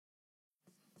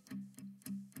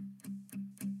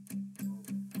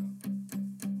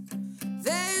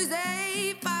There's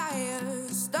a fire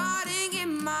starting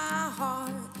in my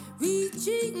heart,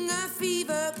 reaching a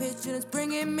fever pitch and it's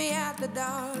bringing me out the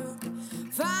dark.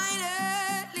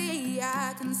 Finally,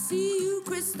 I can see you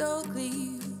crystal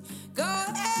clear. Go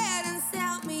ahead and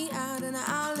sell me out and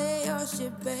I'll lay your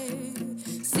ship bare.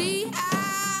 See,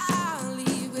 I'll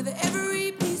leave with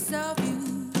every piece of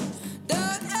you.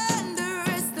 Don't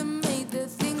underestimate the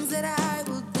things that I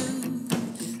will do.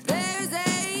 There's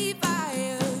a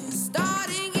fire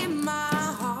starting in my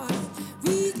heart,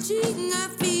 reaching a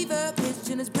fever pitch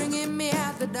and it's bringing me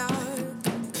out the dark.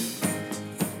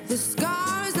 The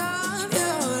scars of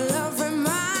your love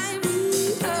remind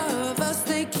me of us.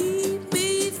 They keep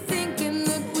me thinking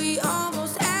that we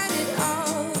almost had it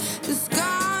all. The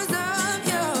scars of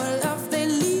your love, they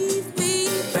leave me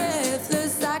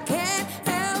breathless. I can't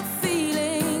help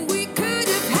feeling we could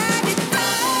have had it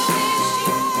all.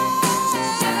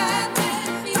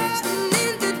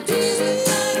 In the deep,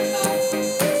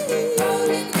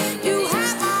 you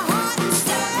have my heart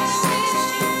inside.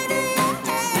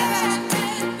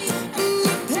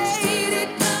 You played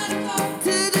it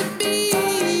to the beat.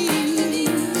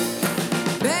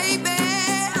 Baby,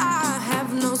 I have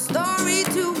no story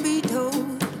to be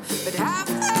told, but I've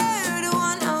heard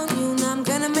one on you and I'm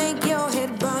gonna make your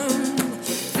head burn.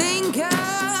 Think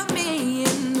of me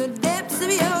in the depths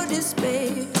of your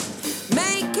despair.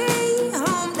 Make a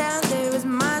home down there as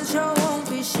mine sure won't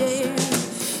be shared.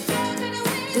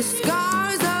 The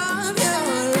scars of your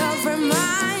love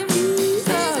remind me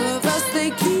of us.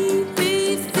 They keep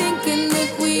me thinking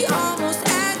that we almost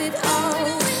had it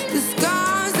all. The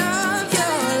scars of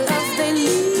your love, they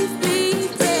leave me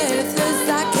breathless.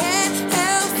 I can't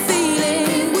help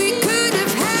feeling we could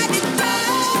have had it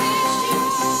all.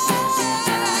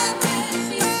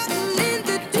 In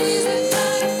the deep,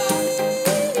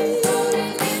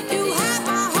 you have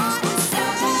my heart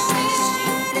inside.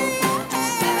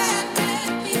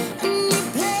 You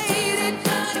played it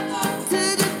to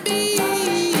the beat.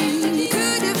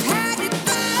 Could have had it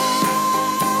all.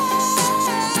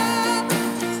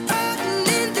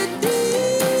 In the deep,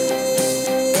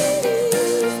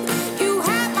 you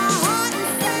have my heart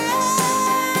inside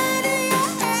of your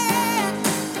hand,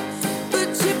 but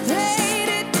you played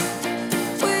it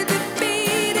with a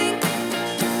beating.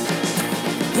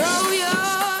 Throw your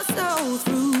soul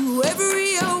through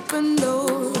every open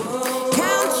door.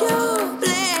 Count your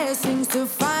blessings to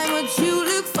find what you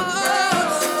look for.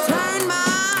 Turn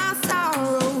my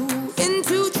sorrow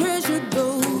into treasured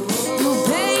gold. You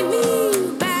pay me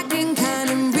back in kind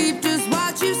and reap just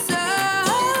what you sow.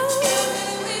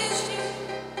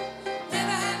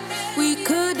 We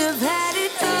could have had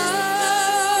it all.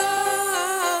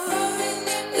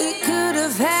 We could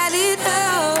have had it all.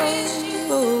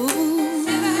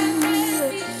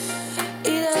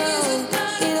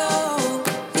 It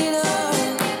all.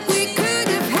 We could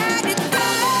have had it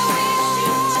all.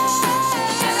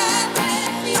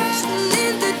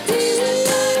 In the deep,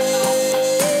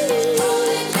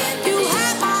 you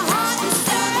have my heart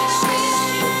inside.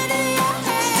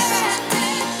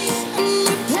 You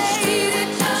played it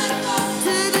to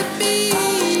the beat.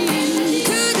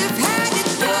 Could have had it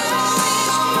all.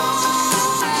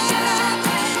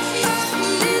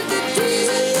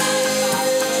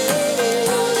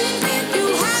 In the deep, you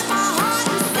have my heart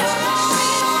inside.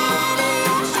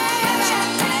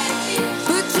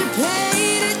 But you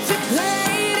played it to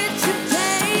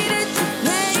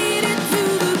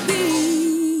the beat.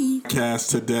 Podcast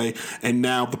today, and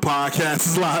now the podcast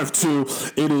is live too.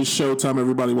 It is showtime,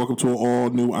 everybody. Welcome to an all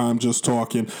new I'm Just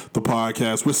Talking, the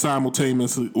podcast.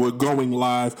 We're going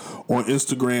live on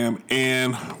Instagram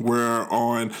and we're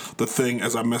on the thing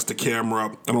as I messed the camera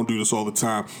up. I don't do this all the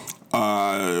time.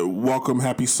 Welcome,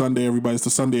 happy Sunday, everybody. It's the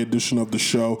Sunday edition of the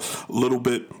show. A little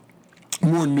bit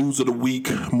more news of the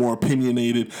week, more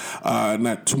opinionated,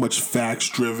 not too much facts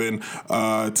driven.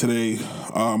 Today,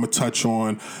 I'm gonna touch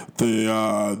on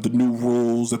the new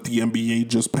rules that the NBA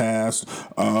just passed.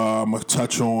 I'm gonna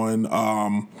touch on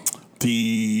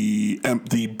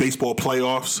the baseball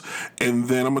playoffs, and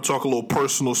then I'm gonna talk a little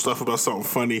personal stuff about something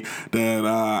funny that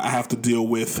I have to deal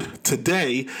with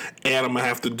today, and I'm gonna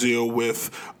have to deal with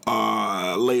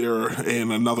later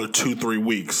in another 2-3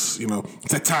 weeks. You know,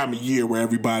 it's that time of year where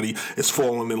everybody is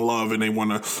falling in love and they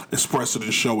want to express it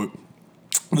and show it.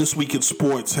 This week in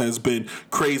sports has been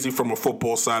crazy from a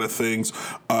football side of things.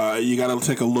 You got to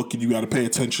take a look and you got to pay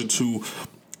attention to,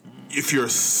 if you're a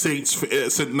Saints,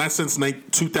 not since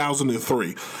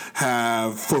 2003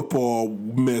 have football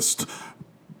missed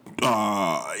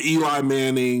Eli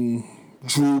Manning,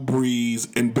 Drew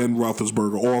Brees, and Ben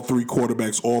Roethlisberger. All three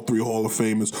quarterbacks, all three Hall of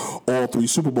Famers, all three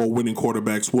Super Bowl winning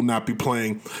quarterbacks will not be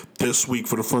playing this week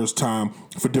for the first time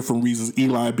for different reasons.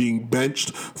 Eli being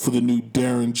benched for the new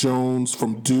Darren Jones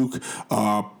from Duke.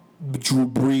 Drew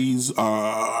Brees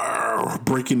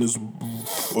breaking his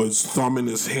thumb in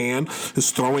his hand,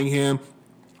 his throwing hand.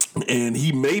 And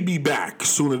he may be back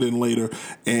sooner than later.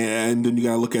 And then you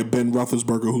got to look at Ben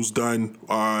Roethlisberger, who's done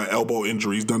elbow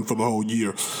injuries, done for the whole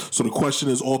year. So the question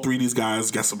is, all three of these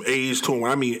guys got some age to them.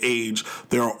 When I mean age,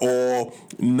 they're all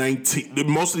 19.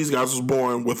 Most of these guys was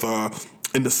born with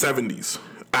in the 70s.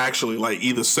 Actually, like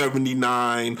either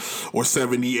 79 or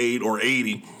 78 or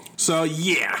 80. So,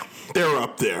 yeah, they're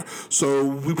up there.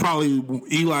 So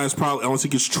Eli is probably, unless he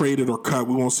gets traded or cut,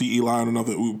 we won't see Eli in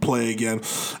another play again.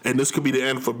 And this could be the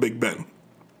end for Big Ben.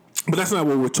 But that's not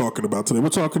what we're talking about today. We're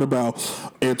talking about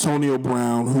Antonio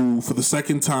Brown, who for the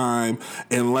second time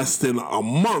in less than a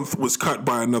month was cut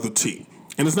by another team.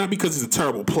 And it's not because he's a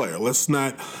terrible player. Let's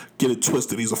not get it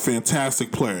twisted. He's a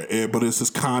fantastic player, but it's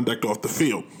his conduct off the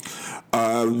field.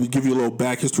 To give you a little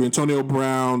back history, Antonio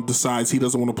Brown decides he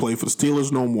doesn't want to play for the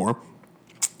Steelers no more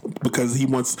because he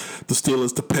wants the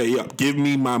Steelers to pay up. Give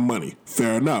me my money.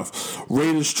 Fair enough.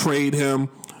 Raiders trade him.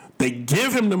 They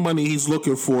give him the money he's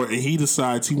looking for, and he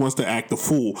decides he wants to act a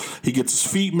fool. He gets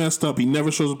his feet messed up. He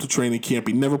never shows up to training camp.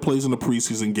 He never plays in a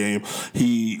preseason game.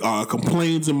 He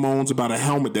complains and moans about a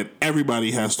helmet that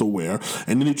everybody has to wear,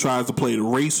 and then he tries to play the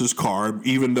racist card,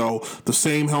 even though the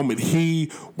same helmet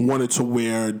he wanted to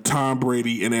wear, Tom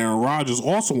Brady and Aaron Rodgers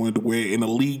also wanted to wear, and the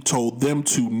league told them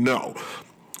to no.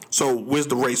 So where's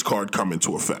the race card come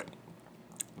into effect?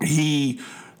 He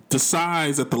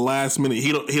decides at the last minute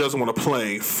he doesn't want to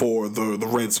play for the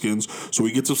Redskins, so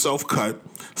he gets himself cut,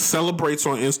 celebrates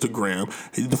on Instagram.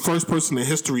 He's the first person in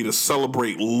history to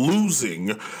celebrate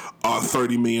losing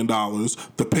 $30 million.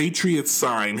 The Patriots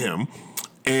sign him.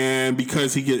 And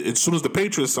because as soon as the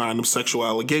Patriots sign him, sexual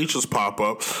allegations pop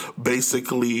up,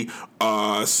 basically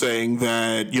saying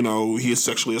that, he has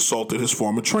sexually assaulted his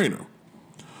former trainer.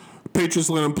 The Patriots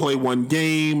let him play one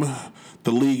game.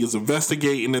 The league is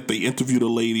investigating it. They interviewed a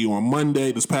lady on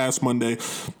this past Monday.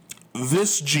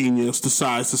 This genius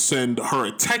decides to send her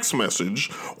a text message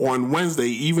on Wednesday,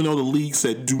 even though the league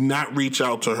said do not reach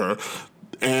out to her.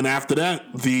 And after that,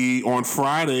 on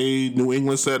Friday, New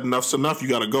England said enough's enough. You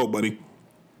got to go, buddy.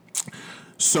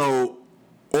 So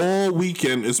all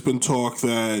weekend it's been talk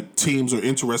that teams are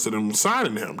interested in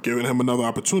signing him, giving him another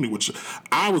opportunity, which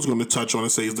I was going to touch on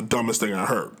and say is the dumbest thing I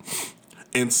heard.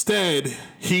 Instead,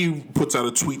 he puts out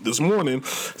a tweet this morning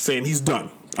saying he's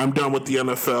done. I'm done with the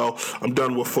NFL. I'm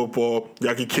done with football.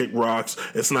 Y'all can kick rocks.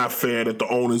 It's not fair that the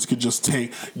owners could just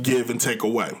give and take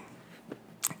away.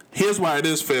 Here's why it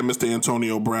is fair, Mr.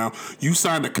 Antonio Brown. You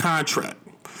signed a contract.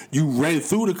 You read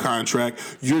through the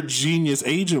contract. Your genius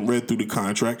agent read through the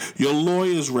contract. Your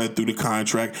lawyers read through the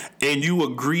contract. And you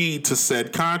agreed to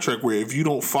said contract where if you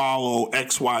don't follow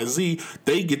XYZ,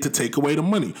 they get to take away the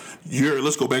money.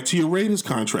 Let's go back to your Raiders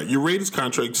contract. Your Raiders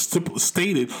contract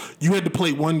stated you had to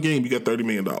play one game. You got $30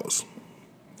 million.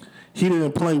 He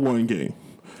didn't play one game.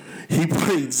 He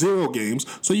played 0 games,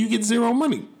 so you get 0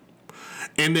 money.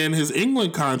 And then his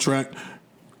England contract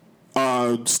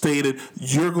stated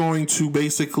you're going to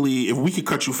basically, if we could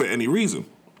cut you for any reason.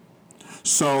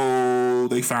 So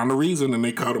they found a reason and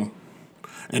they cut him.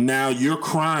 And now you're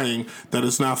crying that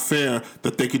it's not fair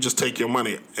that they could just take your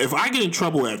money. If I get in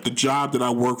trouble at the job that I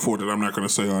work for, that I'm not going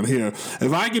to say on here,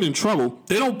 if I get in trouble,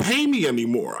 they don't pay me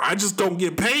anymore. I just don't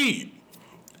get paid.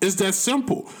 It's that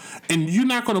simple. And you're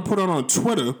not going to put it on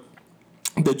Twitter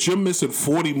that you're missing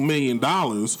 $40 million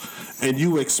and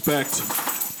you expect...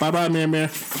 Bye-bye, man.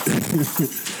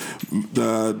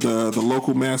 The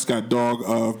local mascot dog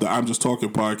of the I'm Just Talking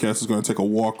podcast is going to take a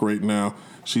walk right now.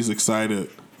 She's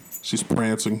excited. She's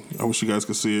prancing. I wish you guys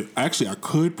could see it. Actually, I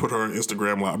could put her on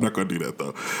Instagram Live. I'm not going to do that,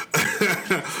 though.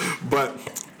 But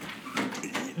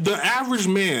the average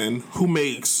man who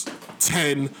makes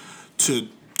 $10 to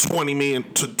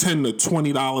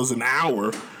 $20 an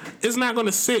hour is not going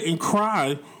to sit and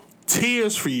cry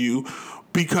tears for you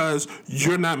because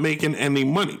you're not making any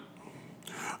money.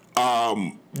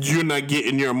 You're not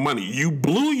getting your money. You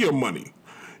blew your money.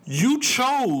 You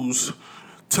chose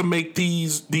to make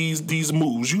these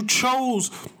moves. You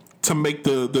chose to make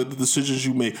the decisions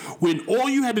you made. When all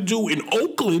you had to do in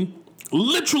Oakland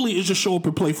literally is just show up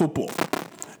and play football.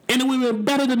 And it would have been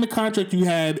better than the contract you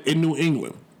had in New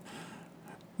England.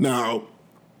 Now,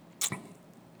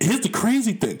 here's the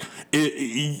crazy thing.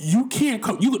 You can't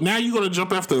come. Now you're going to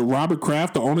jump after Robert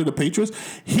Kraft, the owner of the Patriots.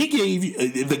 He gave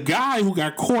you, the guy who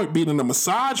got caught being in a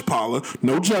massage parlor,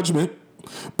 no judgment,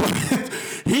 but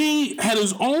he had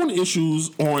his own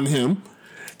issues on him,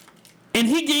 and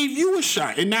he gave you a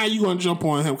shot, and now you're gonna jump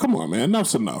on him. Come on, man,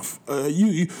 enough's enough.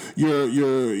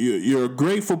 You're a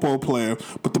great football player,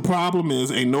 but the problem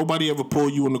is, ain't nobody ever pull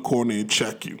you in the corner and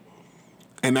check you.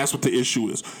 And that's what the issue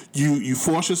is. You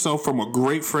force yourself from a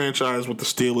great franchise with the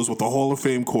Steelers, with a Hall of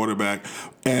Fame quarterback,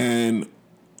 and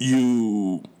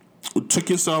you took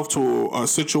yourself to a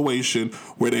situation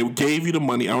where they gave you the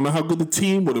money. I don't know how good the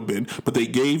team would have been, but they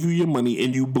gave you your money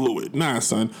and you blew it. Nah,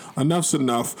 son, enough's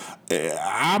enough.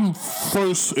 I'm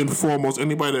first and foremost,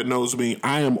 anybody that knows me,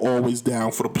 I am always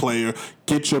down for the player.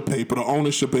 Get your paper. The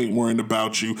ownership ain't worrying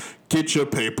about you. Get your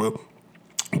paper.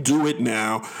 Do it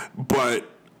now. But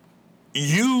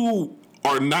you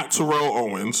are not Terrell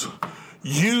Owens.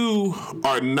 You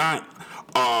are not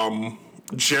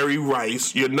Jerry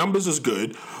Rice. Your numbers is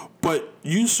good. But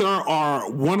you, sir, are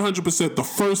 100% the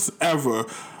first ever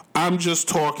I'm Just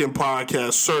Talking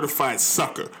podcast certified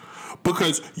sucker.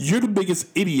 Because you're the biggest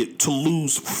idiot to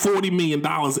lose $40 million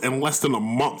in less than a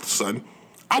month, son.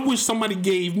 I wish somebody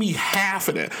gave me half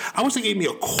of that. I wish they gave me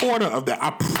a quarter of that. I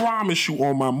promise you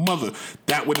on my mother,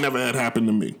 that would never have happened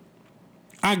to me.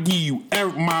 I give you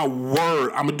my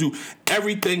word. I'm going to do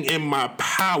everything in my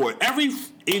power. Every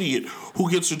idiot who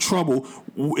gets in trouble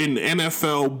in the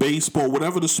NFL, baseball,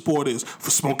 whatever the sport is,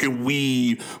 for smoking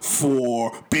weed,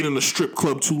 for being in a strip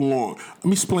club too long. Let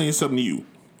me explain something to you.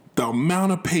 The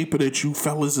amount of paper that you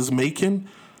fellas is making,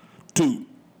 dude,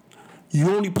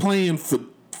 you're only playing for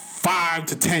 5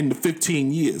 to 10 to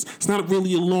 15 years. It's not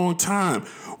really a long time.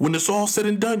 When it's all said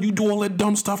and done, you do all that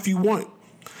dumb stuff you want.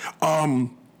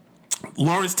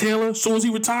 Lawrence Taylor, as soon as he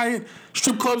retired,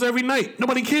 strip clubs every night.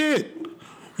 Nobody cared.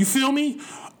 You feel me?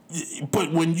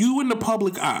 But when you in the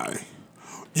public eye,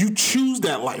 you choose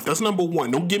that life. That's number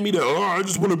one. Don't give me the, I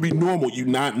just want to be normal. You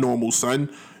not normal, son.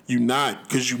 You not,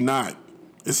 because you not.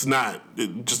 It's not.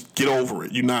 Just get over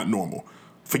it. You're not normal.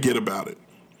 Forget about it.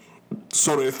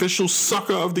 So the official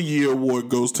Sucker of the Year award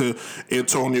goes to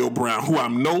Antonio Brown, who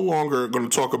I'm no longer going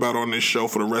to talk about on this show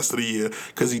for the rest of the year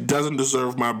because he doesn't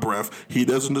deserve my breath. He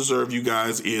doesn't deserve you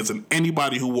guys' ears. And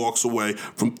anybody who walks away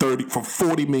from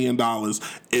 $40 million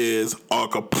is a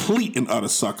complete and utter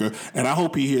sucker. And I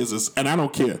hope he hears this. And I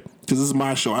don't care because this is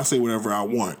my show. I say whatever I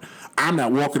want. I'm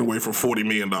not walking away from $40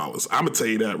 million. I'm going to tell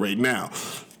you that right now.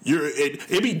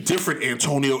 It'd be different,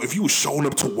 Antonio, if you were showing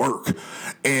up to work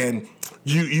and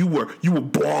you were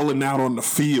balling out on the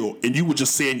field and you were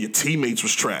just saying your teammates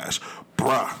was trash.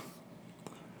 Bruh,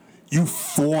 you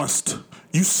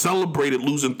celebrated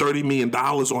losing $30 million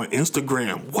on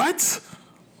Instagram. What?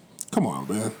 Come on,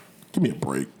 man. Give me a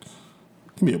break.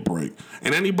 Give me a break.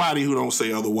 And anybody who don't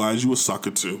say otherwise, you a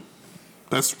sucker too.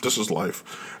 That's just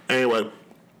life. Anyway.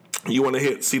 You want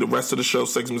to see the rest of the show,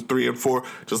 segments 3 and 4,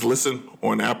 just listen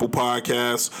on Apple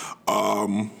Podcasts,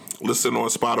 listen on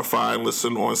Spotify,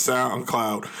 listen on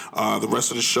SoundCloud. The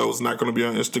rest of the show is not going to be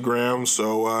on Instagram,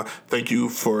 so thank you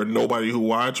for nobody who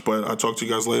watched, but I'll talk to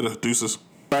you guys later. Deuces.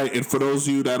 Right, and for those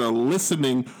of you that are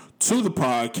listening to the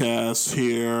podcast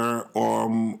here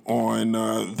on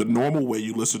the normal way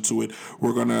you listen to it,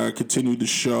 we're going to continue the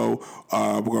show.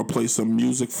 We're going to play some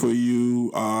music for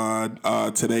you.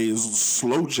 Today is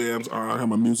Slow Jams. I have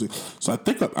my music. So I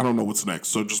think, I don't know what's next,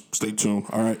 so just stay tuned.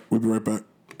 All right, we'll be right back.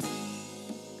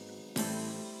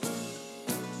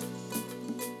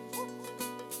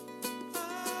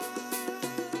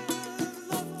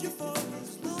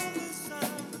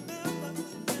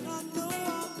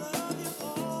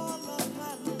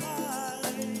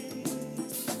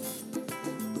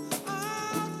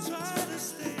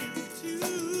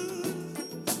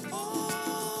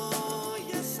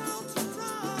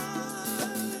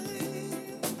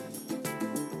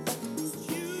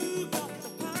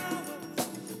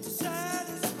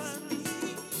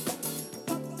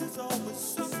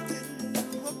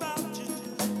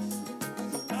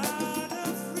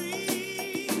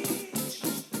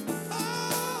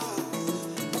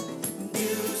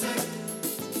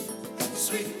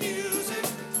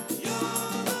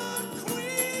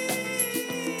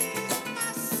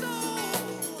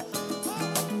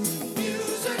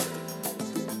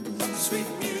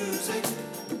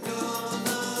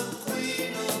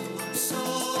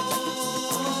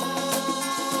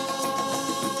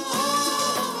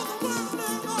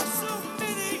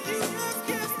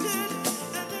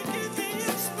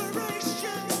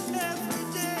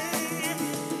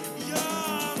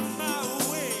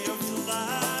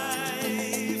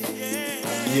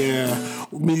 Yeah,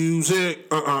 music,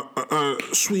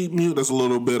 Sweet music. That's a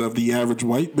little bit of the Average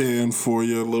White Band for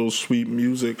you. A little sweet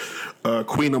music.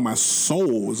 Queen of My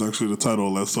Soul is actually the title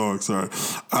of that song. Sorry.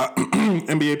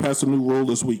 NBA passed a new rule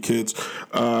this week, kids.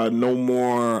 No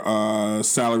more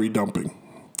salary dumping.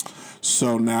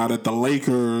 So now that the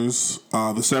Lakers,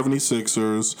 the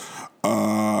 76ers,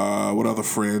 what other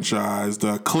franchise?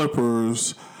 The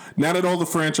Clippers. Now that all the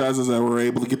franchises that were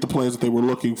able to get the players that they were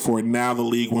looking for, now the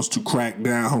league wants to crack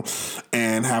down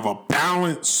and have a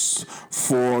balance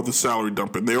for the salary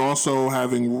dumping. They're also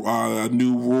having a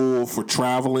new rule for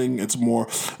traveling. It's more,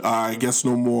 I guess,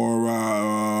 no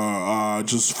more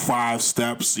just 5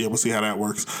 steps. Yeah, we'll see how that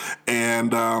works.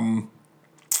 And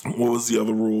what was the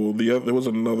other rule? There was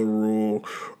another rule.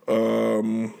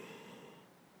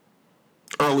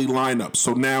 Early lineup.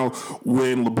 So now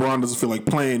when LeBron doesn't feel like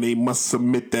playing, they must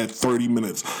submit that 30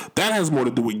 minutes. That has more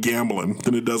to do with gambling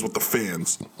than it does with the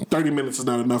fans. 30 minutes is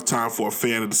not enough time for a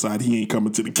fan to decide he ain't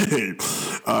coming to the game.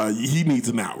 He needs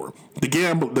an hour. The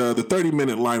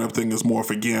 30-minute lineup thing is more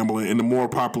for gambling, and the more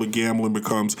popular gambling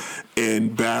becomes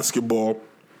in basketball,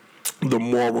 the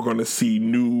more we're going to see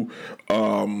new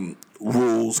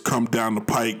rules come down the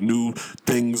pike, new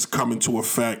things come into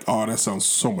effect. Oh, that sounds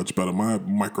so much better. My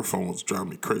microphone was driving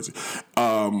me crazy.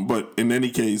 But in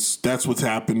any case, that's what's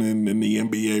happening in the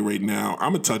NBA right now.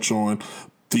 I'm going to touch on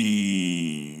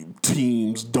the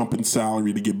teams dumping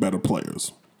salary to get better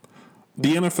players.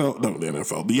 The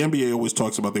NBA always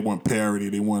talks about they want parity.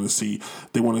 They want to see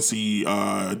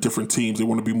different teams. They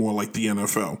want to be more like the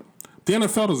NFL. The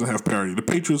NFL doesn't have parity. The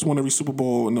Patriots won every Super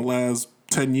Bowl in the last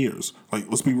 10 years. Like,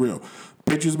 let's be real.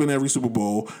 Patriots been in every Super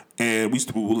Bowl, and we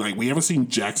haven't seen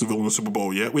Jacksonville in the Super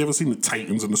Bowl yet. We haven't seen the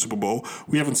Titans in the Super Bowl.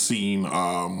 We haven't seen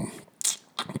the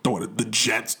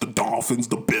Jets, the Dolphins,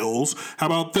 the Bills. How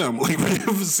about them? Like, we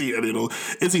haven't seen any of those.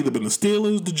 It's either been the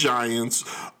Steelers, the Giants,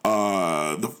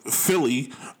 the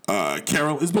Philly,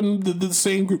 Carol. It's been the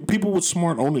same group. People with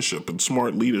smart ownership and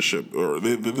smart leadership, or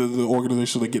the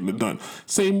organizations that are getting it done.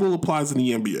 Same rule applies in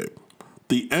the NBA.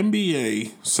 The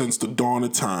NBA, since the dawn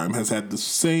of time, has had the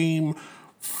same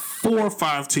 4 or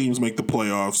 5 teams make the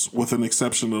playoffs, with an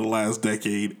exception of the last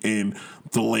decade and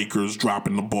the Lakers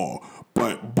dropping the ball.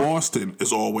 But Boston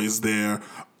is always there.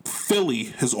 Philly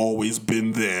has always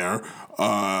been there.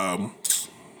 The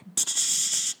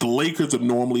Lakers are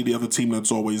normally the other team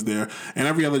that's always there. And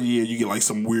every other year, you get like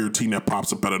some weird team that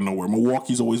pops up out of nowhere.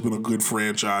 Milwaukee's always been a good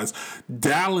franchise.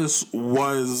 Dallas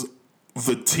was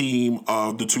the team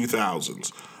of the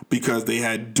 2000s because they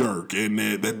had Dirk and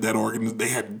that organization. They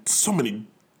had so many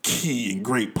key and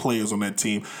great players on that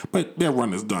team, but their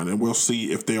run is done, and we'll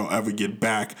see if they'll ever get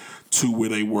back to where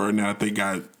they were now that they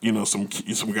got some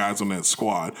guys on that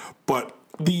squad. But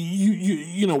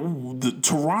the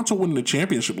Toronto winning the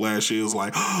championship last year is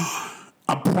like,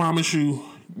 I promise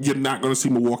you're not going to see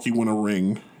Milwaukee win a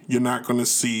ring. You're not going to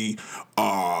see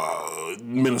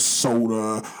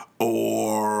Minnesota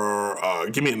or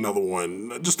give me another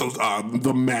one. Just those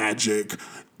the Magic.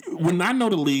 When I know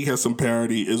the league has some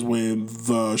parity is when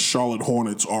the Charlotte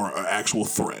Hornets are an actual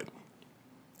threat.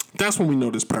 That's when we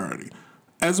know there's parity.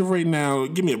 As of right now,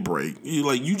 give me a break.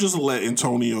 You just let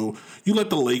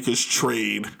the Lakers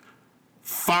trade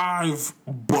 5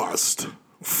 busts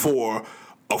for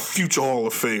a future Hall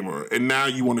of Famer, and now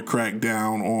you want to crack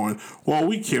down on, well,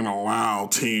 we can't allow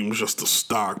teams just to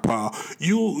stockpile.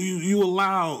 You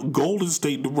allow Golden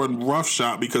State to run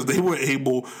roughshod because they were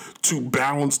able to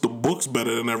balance the books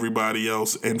better than everybody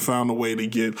else and found a way to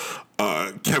get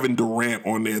Kevin Durant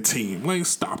on their team. Like,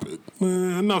 stop it.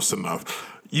 Enough's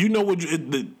enough. You know what?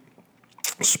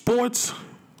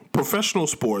 Professional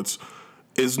sports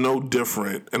is no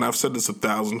different, and I've said this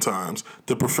 1,000 times,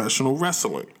 than professional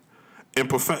wrestling. And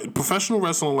professional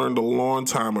wrestling learned a long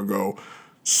time ago,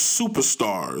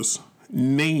 superstars,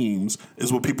 names,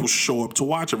 is what people show up to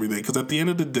watch every day. Because at the end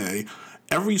of the day,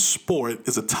 every sport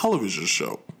is a television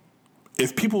show.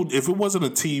 If it wasn't a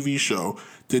TV show,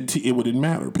 then it wouldn't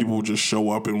matter. People would just show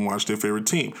up and watch their favorite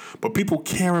team. But people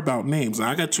care about names. And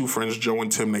I got 2 friends, Joe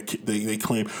and Tim, that they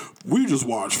claim, we just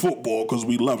watch football because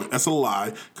we love it. That's a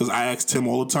lie, because I ask Tim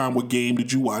all the time, what game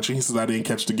did you watch? And he says, I didn't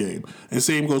catch the game. And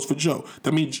same goes for Joe.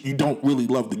 That means you don't really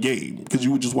love the game, because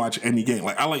you would just watch any game.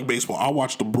 Like, I like baseball. I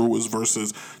watch the Brewers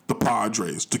versus the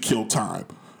Padres to kill time.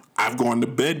 I've gone to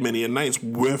bed many a nights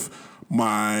with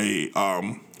my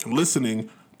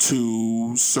listening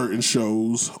to certain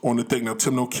shows on the thing. Now,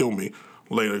 Tim, don't kill me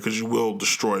later because you will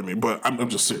destroy me. But I'm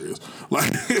just serious.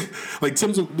 Like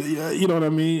Tim's, you know what I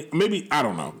mean? Maybe I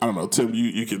don't know. Tim,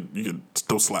 you could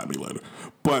still slap me later.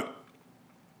 But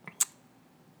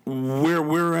where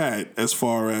we're at as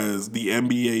far as the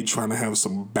NBA trying to have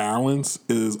some balance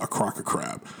is a crock of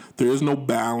crap. There is no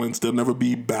balance. There'll never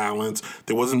be balance.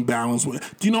 There wasn't balance. Do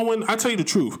you know when? I tell you the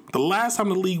truth. The last time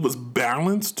the league was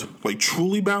balanced, like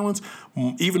truly balanced,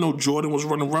 even though Jordan was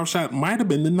running roughshod, might have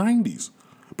been the 90s.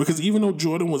 Because even though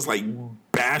Jordan was like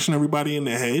bashing everybody in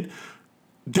the head,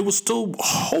 there was still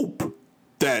hope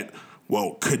that,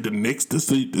 well, could the Knicks, is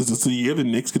this the year the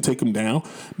Knicks could take them down?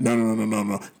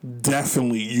 No.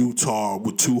 Definitely Utah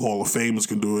with 2 Hall of Famers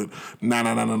can do it.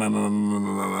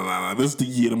 No. This is the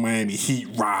year the Miami Heat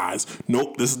rise.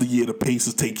 Nope, this is the year the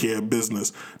Pacers take care of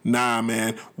business. Nah,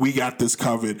 man, we got this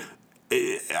covered.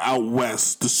 Out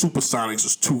west, the Supersonics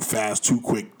is too fast, too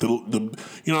quick. You know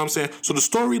what I'm saying? So the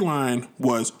storyline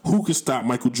was who could stop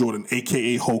Michael Jordan,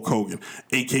 a.k.a. Hulk Hogan,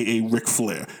 a.k.a. Ric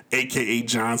Flair, a.k.a.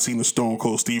 John Cena, Stone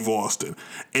Cold Steve Austin.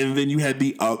 And then you had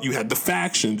the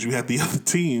factions, you had the other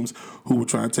teams who were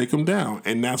trying to take them down.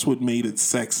 And that's what made it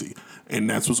sexy. And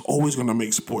that's what's always going to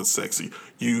make sports sexy.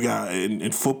 You got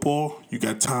in football, you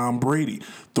got Tom Brady,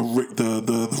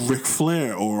 the Ric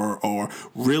Flair, or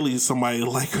really somebody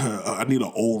like I need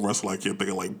an old wrestler. I can't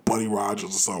think of like Buddy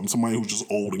Rogers or something. Somebody who's just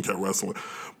old and kept wrestling.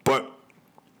 But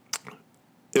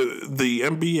the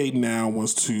NBA now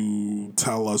wants to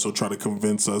tell us or try to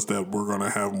convince us that we're going to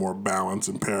have more balance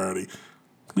and parity.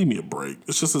 Leave me a break.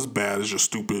 It's just as bad as your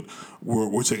stupid,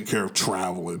 we're taking care of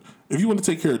traveling. If you want to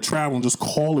take care of traveling, just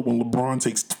call it when LeBron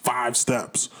takes 5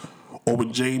 steps. Or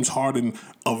when James Harden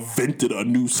invented a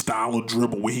new style of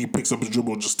dribble where he picks up his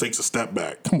dribble and just takes a step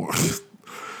back. Come on.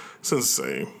 It's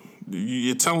insane.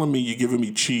 You're telling me you're giving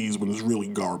me cheese when it's really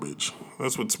garbage.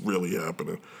 That's what's really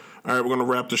happening. All right, we're going to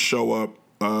wrap the show up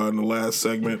in the last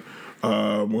segment.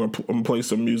 I'm going to play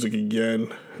some music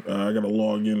again. I got to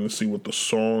log in and see what the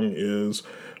song is.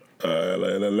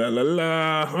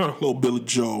 Little Billy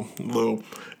Joel, little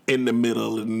In the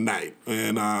Middle of the Night.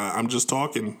 And I'm just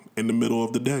talking in the middle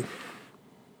of the day.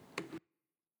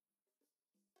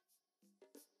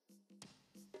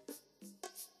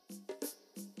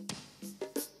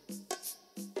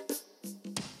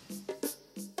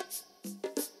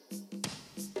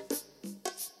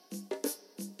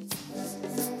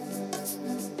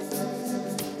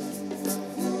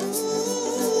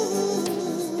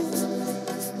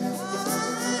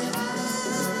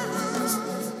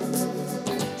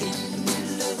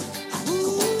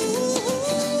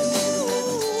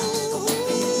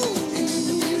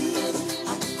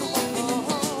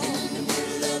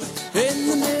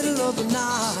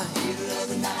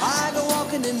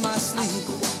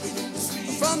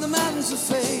 mountains of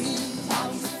fame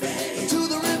to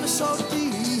the river so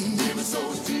deep.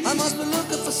 I must be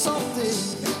looking for something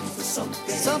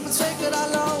sacred I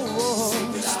lost.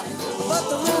 But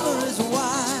the river is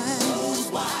wide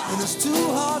and it's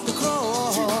too hard to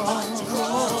cross.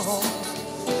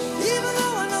 Even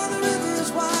though I know the river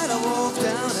is wide, I walk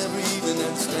down every evening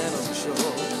and stand on the shore.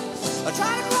 I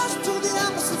try to cross to the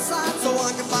opposite side so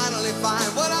I can finally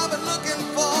find what I've been looking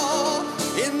for.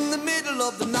 In the middle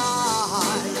of the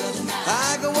night,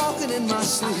 I go walking in my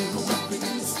sleep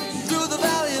through the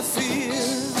valley of fear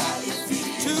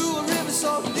to a river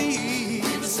so deep.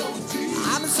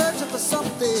 I'm searching for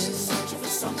something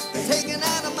taken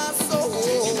out of my soul,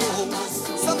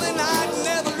 something I'd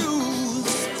never lose,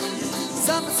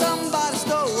 something somebody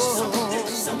stole.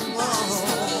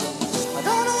 I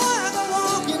don't know why I go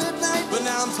walking at night, but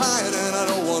now I'm tired and I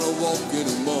don't want to walk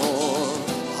anymore.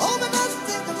 Hope it doesn't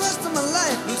take the rest of my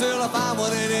life until I find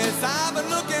what it is I've been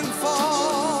looking for.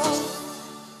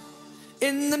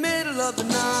 In the middle of the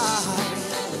night,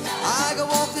 I go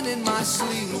walking in my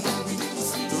sleep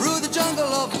through the jungle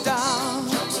of doubt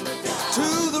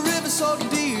to the river so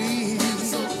deep.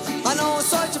 I know I'm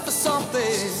searching for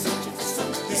something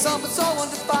so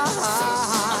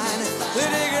undefined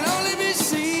that it can only be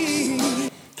seen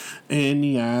in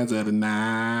the eyes of the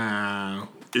night.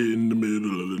 In the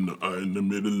middle of the night, in the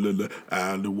middle of the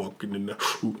alley, walking in the...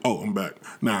 Oh, I'm back.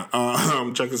 Now,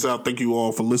 check this out. Thank you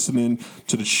all for listening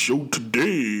to the show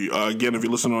today. Again, if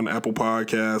you're listening on Apple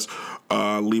Podcasts,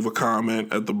 leave a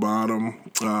comment at the bottom.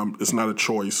 It's not a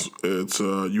choice. It's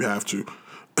you have to.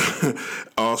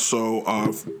 Also,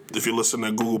 if you're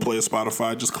listening to Google Play or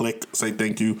Spotify, just click, say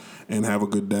thank you, and have a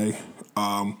good day.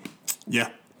 Yeah.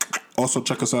 Also,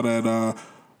 check us out at...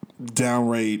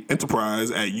 Downrate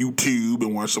Enterprise at YouTube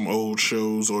and watch some old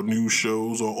shows or new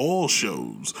shows or all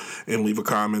shows and leave a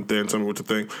comment there and tell me what you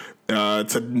think.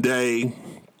 Today,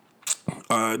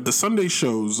 the Sunday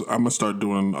shows, I'm going to start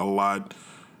doing a lot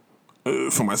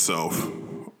for myself.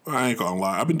 I ain't gonna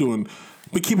lie. I've been doing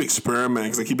we keep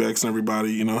experimenting because I keep asking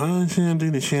everybody, how should I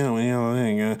do the show?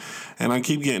 And I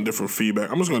keep getting different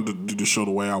feedback. I'm just going to do the show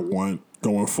the way I want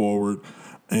going forward.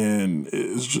 And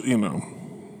it's just,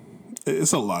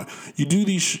 it's a lot. You do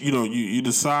these, you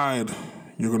decide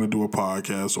you're going to do a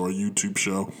podcast or a YouTube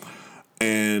show.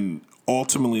 And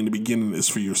ultimately, in the beginning, it's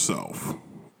for yourself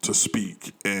to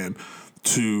speak and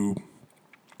to,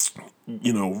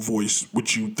 voice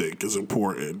what you think is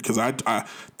important. Because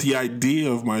the idea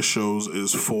of my shows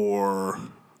is for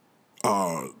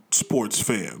sports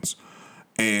fans.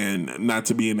 And not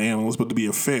to be an analyst, but to be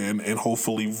a fan and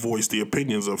hopefully voice the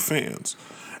opinions of fans.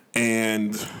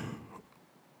 And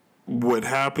what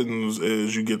happens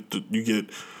is you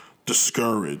get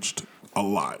discouraged a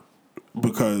lot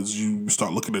because you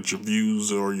start looking at your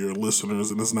views or your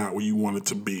listeners and it's not where you want it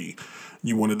to be.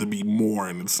 You want it to be more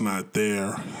and it's not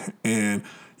there. And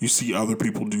you see other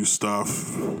people do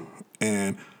stuff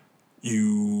and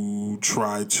you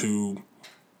try to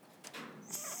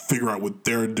figure out what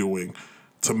they're doing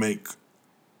to make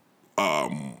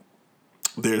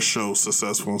their show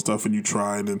successful and stuff, and you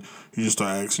try and then you just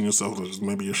start asking yourself,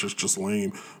 maybe it's just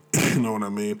lame. You know what I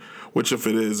mean? Which if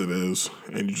it is, it is.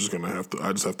 And you're just going to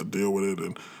I just have to deal with it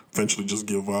and eventually just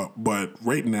give up. But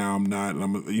right now I'm not, and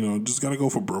I'm, just got to go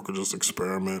for broke or just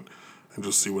experiment and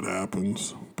just see what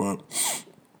happens. But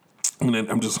then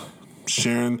I'm just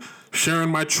sharing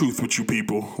my truth with you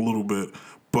people a little bit.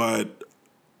 But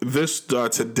this,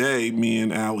 today, me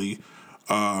and Allie,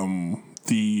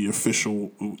 the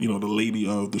official, the lady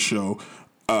of the show,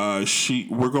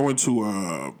 we're going to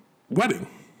a wedding.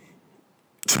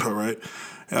 All right.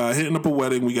 Hitting up a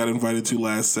wedding we got invited to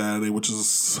last Saturday, which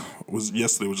was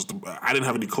yesterday. I didn't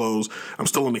have any clothes. I'm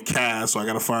still in the cast, so I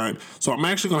got to find. So I'm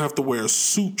actually going to have to wear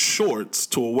suit shorts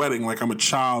to a wedding like I'm a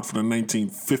child from the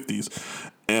 1950s.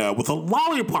 With a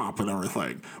lollipop and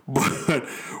everything, but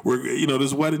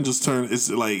this wedding just turned. It's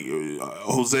like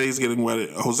Jose's getting wedded.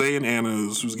 Jose and Anna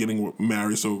who's getting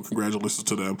married. So congratulations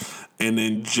to them. And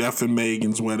then Jeff and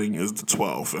Megan's wedding is the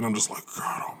 12th. And I'm just like,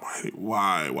 God Almighty,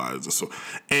 why is this so?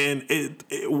 And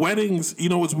weddings,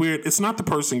 it's weird. It's not the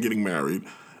person getting married.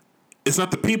 It's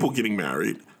not the people getting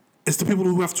married. It's the people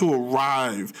who have to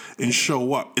arrive and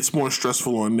show up. It's more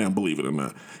stressful on them, believe it or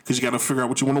not, because you got to figure out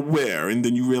what you want to wear, and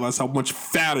then you realize how much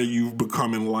fatter you've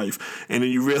become in life, and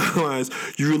then you realize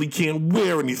you really can't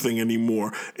wear anything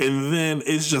anymore, and then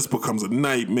it just becomes a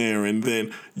nightmare, and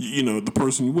then, the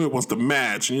person you with wants to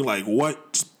match, and you're like,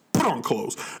 what? Just put on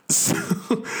clothes. So,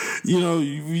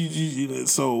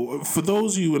 so for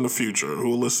those of you in the future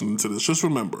who are listening to this, just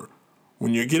remember,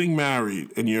 when you're getting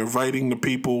married and you're inviting the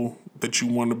people that you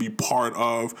want to be part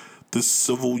of this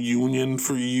civil union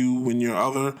for you and your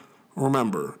other,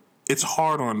 remember, it's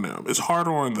hard on them. It's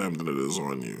harder on them than it is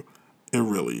on you. It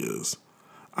really is.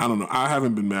 I don't know. I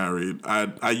haven't been married.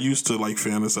 I used to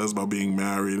fantasize about being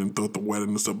married and thought the wedding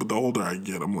and stuff, but the older I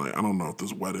get, I'm like, I don't know if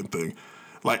this wedding thing.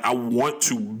 I want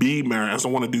to be married. I just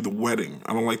don't want to do the wedding.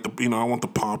 I don't like I want the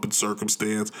pomp and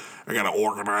circumstance. I got to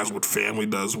organize what family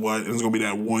does what. And it's going to be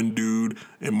that one dude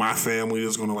in my family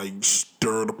that's going to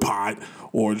stir the pot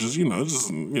or just, and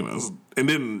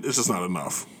then it's just not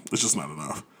enough. It's just not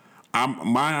enough.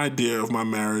 My idea of my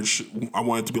marriage, I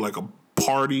want it to be like a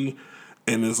party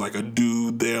and there's a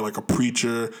dude there, like a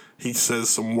preacher. He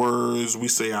says some words, we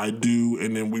say I do,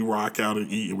 and then we rock out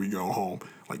and eat and we go home.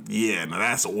 Now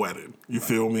that's a wedding. You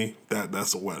feel me?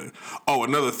 That's a wedding. Oh,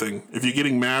 another thing. If you're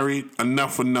getting married,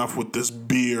 enough with this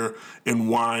beer and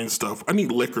wine stuff. I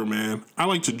need liquor, man. I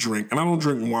like to drink, and I don't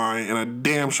drink wine, and I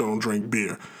damn sure don't drink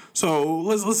beer. So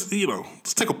let's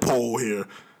take a poll here.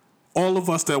 All of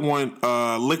us that want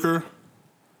liquor,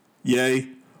 yay.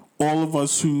 All of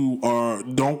us who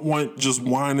don't want just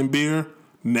wine and beer,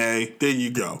 nay. There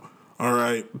you go. All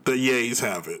right, the yays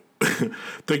have it.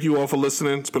 Thank you all for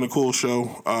listening. It's been a cool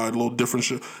show, a little different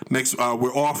show.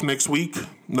 We're off next week.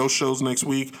 No shows next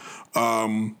week.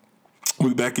 We'll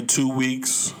be back in 2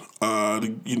 weeks. Why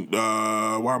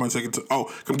am I taking?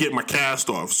 I'm getting my cast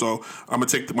off. So I'm gonna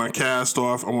take my cast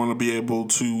off. I want to be able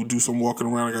to do some walking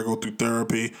around. I gotta go through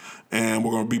therapy, and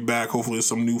we're gonna be back. Hopefully, with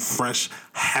some new, fresh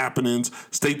happenings.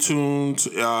 Stay tuned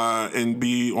and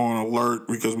be on alert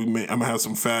because I'm gonna have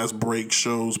some fast break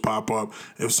shows pop up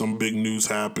if some big news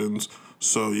happens.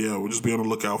 So yeah, we'll just be on the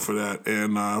lookout for that.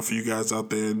 And for you guys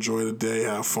out there, enjoy the day,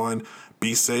 have fun,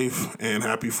 be safe, and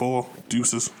happy fall.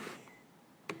 Deuces.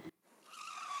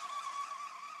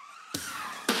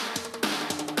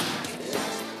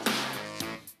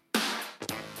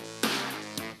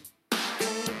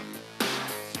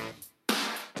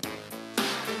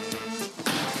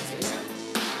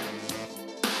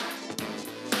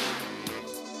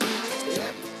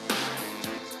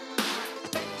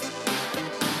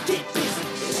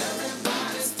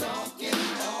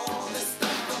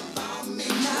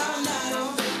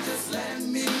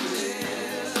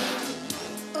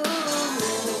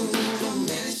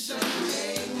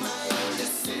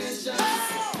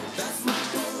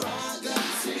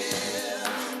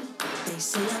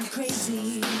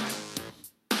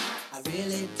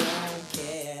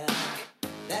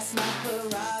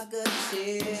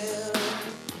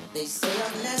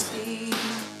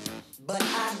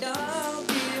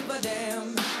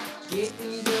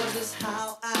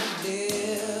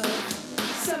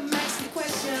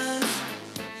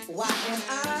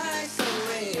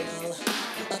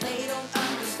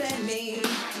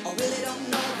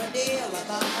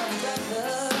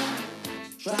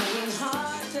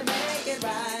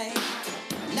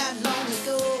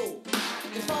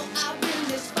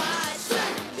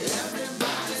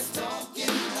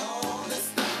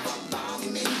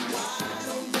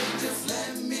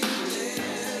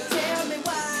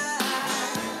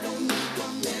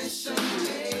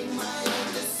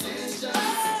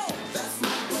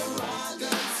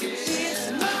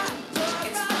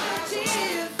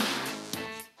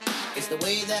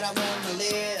 that I wanna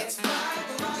live. It's my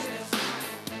life.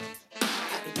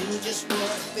 I can do just what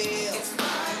I feel. It's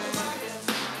my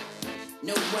life.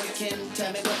 No one can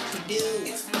tell me what to do.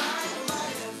 It's my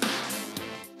life.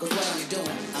 Cause what I'm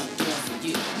doing for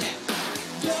you now.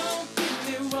 Don't get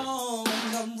me wrong,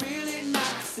 I'm really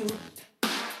not suited.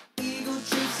 Ego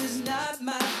trips is not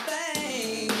my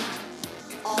thing.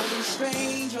 All these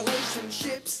strange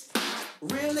relationships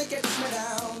really gets me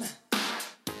down.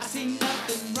 I see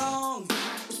nothing wrong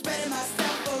with spending my